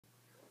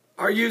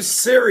Are you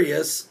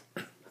serious?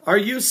 Are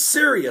you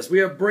serious? We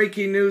have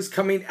breaking news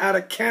coming out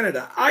of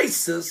Canada.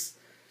 ISIS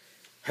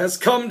has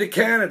come to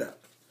Canada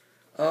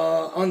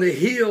on the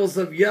heels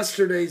of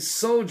yesterday's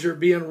soldier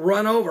being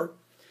run over.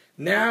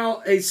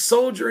 Now a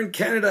soldier in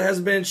Canada has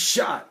been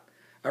shot.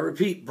 I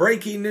repeat,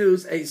 breaking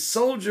news, a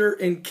soldier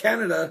in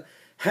Canada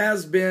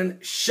has been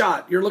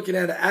shot. You're looking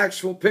at an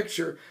actual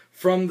picture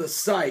from the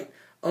site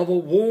of a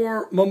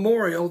war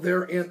memorial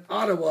there in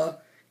Ottawa,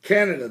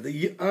 Canada.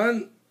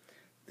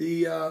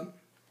 The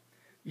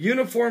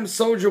uniformed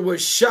soldier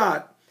was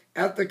shot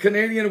at the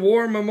Canadian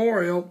War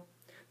Memorial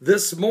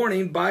this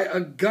morning by a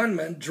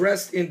gunman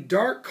dressed in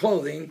dark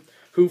clothing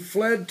who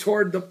fled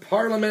toward the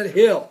Parliament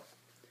Hill.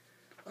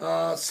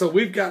 So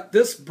we've got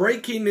this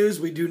breaking news.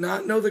 We do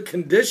not know the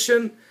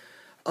condition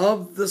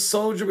of the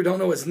soldier. We don't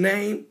know his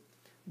name.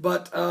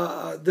 But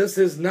this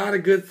is not a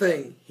good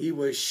thing. He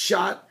was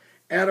shot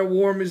at a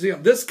war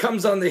museum. This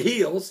comes on the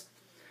heels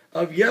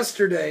of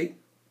yesterday.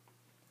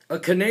 A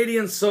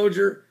Canadian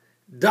soldier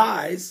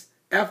dies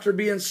after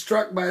being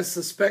struck by a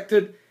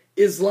suspected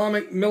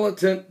Islamic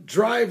militant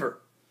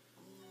driver.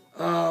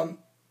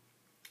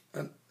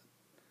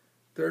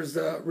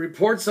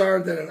 Reports are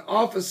that an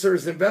officer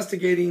is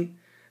investigating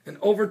an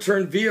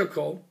overturned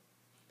vehicle.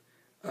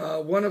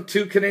 One of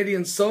two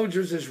Canadian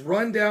soldiers is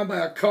run down by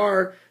a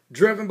car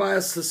driven by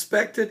a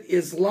suspected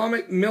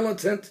Islamic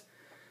militant.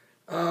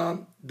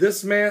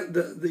 This man,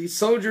 the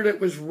soldier that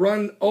was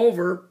run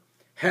over,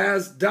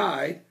 has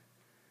died.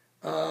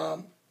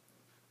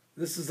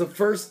 This is the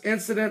first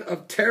incident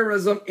of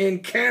terrorism in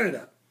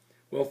Canada.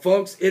 Well,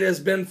 folks, it has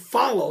been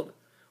followed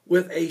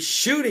with a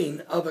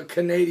shooting of a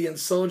Canadian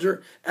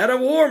soldier at a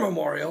war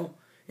memorial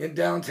in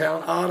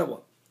downtown Ottawa.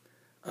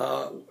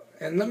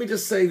 And let me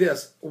just say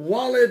this.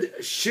 Walid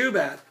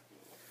Shubat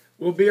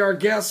will be our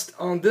guest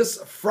on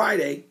this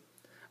Friday,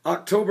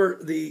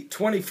 October the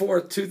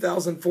 24th,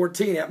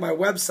 2014, at my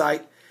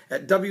website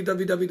at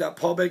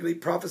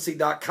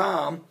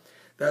www.paulbegleyprophecy.com.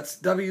 That's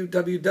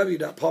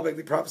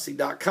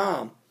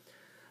www.paulbegleyprophecy.com.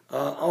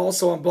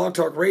 Also on Blog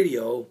Talk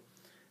Radio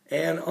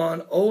and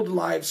on old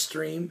live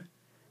stream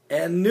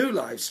and new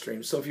live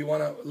stream. So if you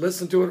want to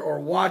listen to it or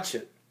watch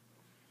it.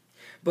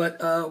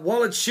 But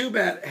Walid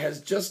Shubat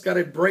has just got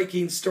a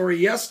breaking story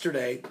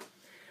yesterday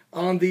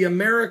on the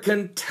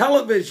American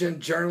television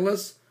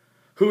journalist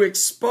who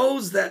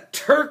exposed that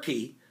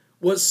Turkey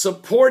was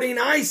supporting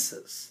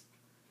ISIS.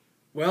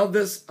 Well,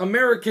 this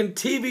American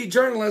TV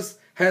journalist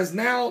has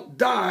now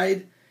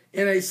died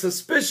in a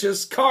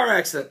suspicious car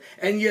accident.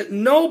 And yet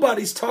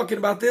nobody's talking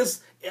about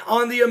this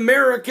on the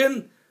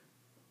American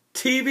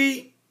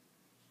TV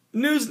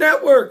news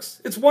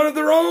networks. It's one of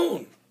their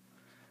own.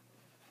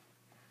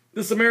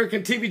 This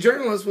American TV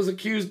journalist was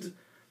accused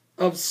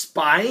of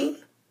spying?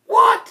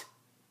 What?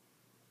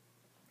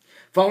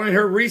 Following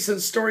her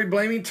recent story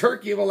blaming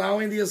Turkey of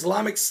allowing the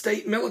Islamic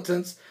State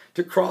militants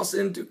to cross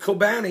into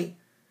Kobani,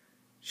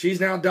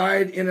 she's now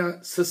died in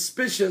a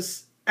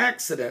suspicious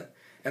accident.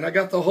 And I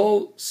got the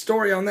whole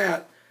story on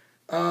that.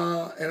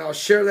 And I'll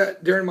share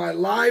that during my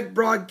live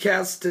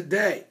broadcast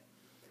today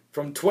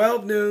from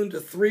 12 noon to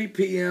 3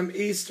 p.m.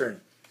 Eastern.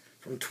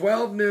 From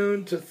 12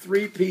 noon to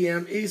 3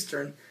 p.m.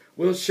 Eastern.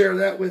 We'll share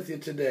that with you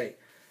today.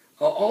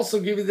 I'll also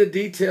give you the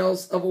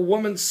details of a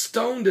woman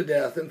stoned to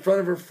death in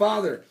front of her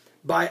father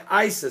by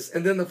ISIS,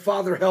 and then the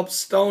father helped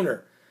stone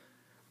her.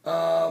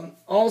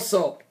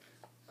 Also,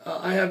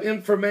 I have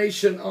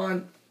information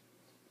on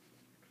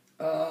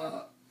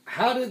how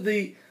did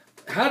the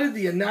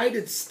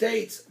United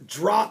States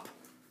drop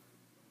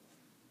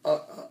a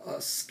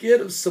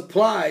skid of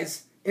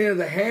supplies into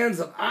the hands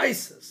of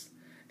ISIS,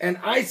 and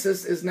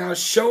ISIS is now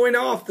showing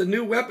off the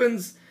new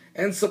weapons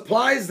and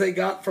supplies they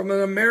got from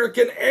an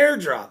American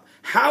airdrop.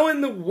 How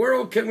in the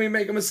world can we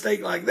make a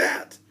mistake like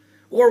that?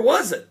 Or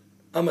was it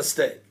a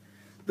mistake?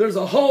 There's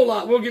a whole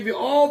lot. We'll give you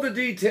all the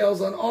details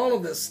on all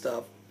of this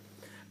stuff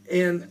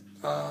in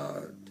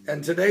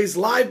today's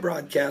live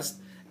broadcast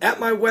at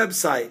my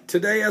website.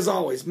 Today, as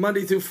always,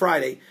 Monday through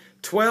Friday,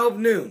 12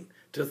 noon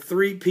to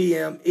 3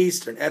 p.m.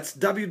 Eastern. That's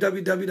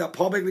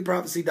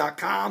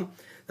www.paulbegleyprophecy.com.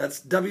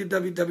 That's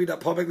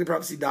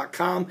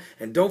www.paulbegleyprophecy.com.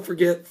 And don't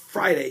forget,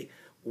 Friday,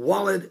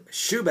 Walid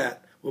Shubat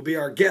will be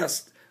our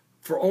guest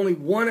for only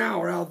 1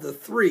 hour out of the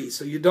 3,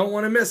 so you don't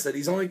want to miss it.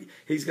 He's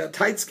got a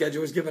tight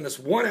schedule. He's given us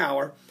 1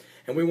 hour,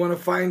 and we want to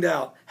find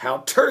out how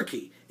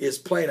Turkey is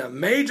playing a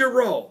major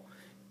role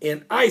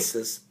in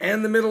ISIS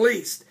and the Middle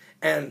East.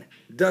 And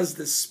does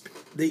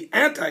the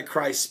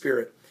Antichrist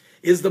spirit,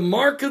 is the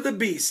mark of the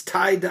beast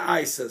tied to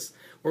ISIS?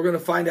 We're going to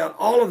find out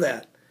all of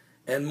that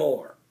and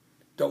more.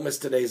 Don't miss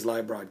today's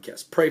live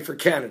broadcast. Pray for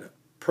Canada.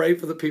 Pray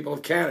for the people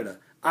of Canada.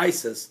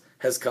 ISIS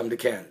has come to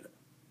Canada.